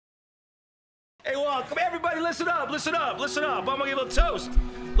Hey, well, come everybody, listen up, listen up, listen up. I'm gonna give a little toast.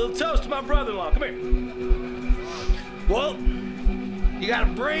 A little toast to my brother-in-law. Come here. Well, you got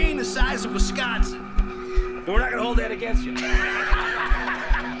a brain the size of Wisconsin. And we're not gonna hold that against you.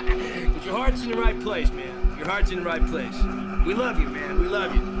 But your heart's in the right place, man. Your heart's in the right place. We love you, man. We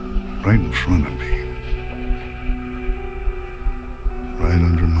love you. Right in front of me. Right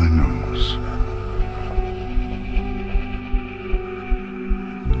under my nose.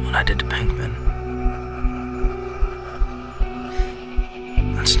 When I did the Pinkman,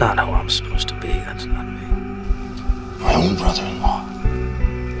 that's not who I'm supposed to be. That's not me. My own brother-in-law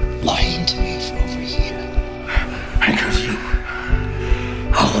lying to me for over a year. Because you.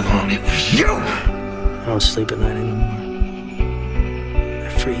 All along it was you! I don't sleep at night anymore. I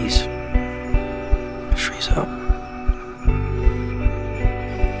freeze. I freeze up.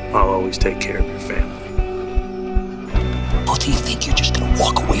 I'll always take care of your family. Both of you think you're just gonna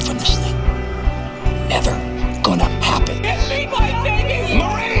walk away from this thing? Never gonna happen. Give me my baby!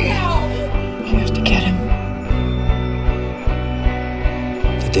 Marie! You have to get him.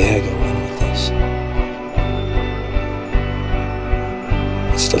 The day I go in with this,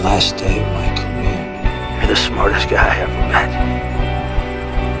 it's the last day of my career. You're the smartest guy I ever met.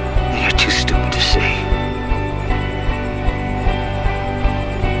 And you're too stupid to see.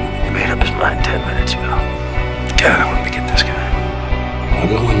 He made up his mind 10 minutes ago. God, I want to get this guy. I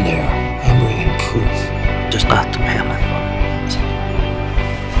go in there, I'm bringing proof. Just not the man I thought I was.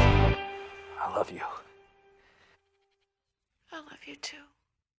 I love you. I love you too.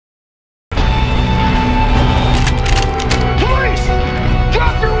 Police!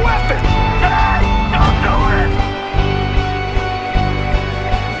 Drop your weapons! Don't do it!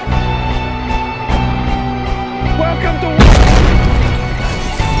 Welcome to...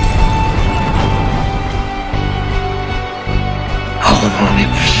 All along it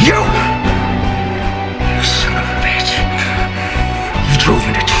was you! You son of a bitch. You drove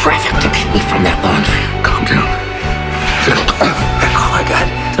into traffic to keep me from that laundry. Calm down. All I got,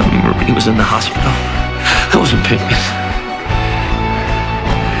 tell me Marie was in the hospital. That wasn't Pinkman.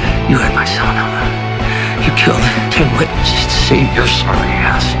 You had my son. You killed 10 witnesses to save your sorry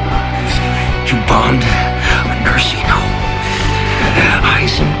ass. You bombed a nursing home.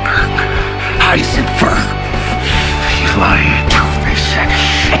 Heisenberg. You lying two-faced sack of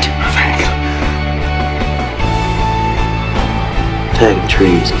shit. Tagging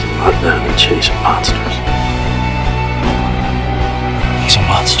trees is a lot better than chasing monsters. He's a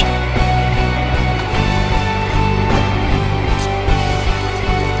monster.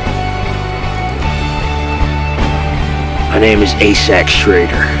 My name is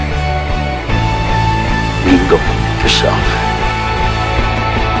Schrader. You can go yourself.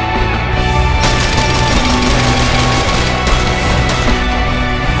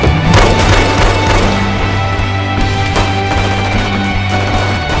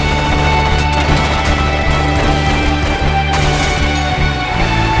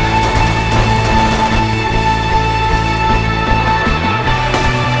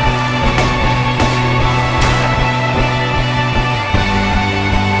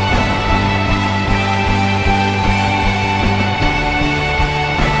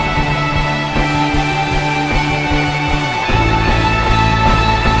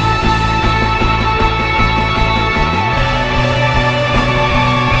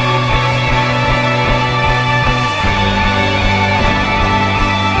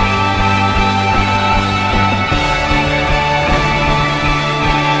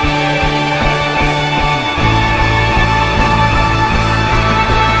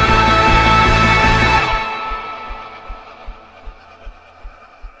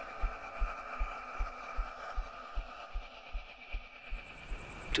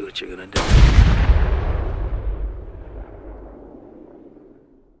 Do what you're gonna do.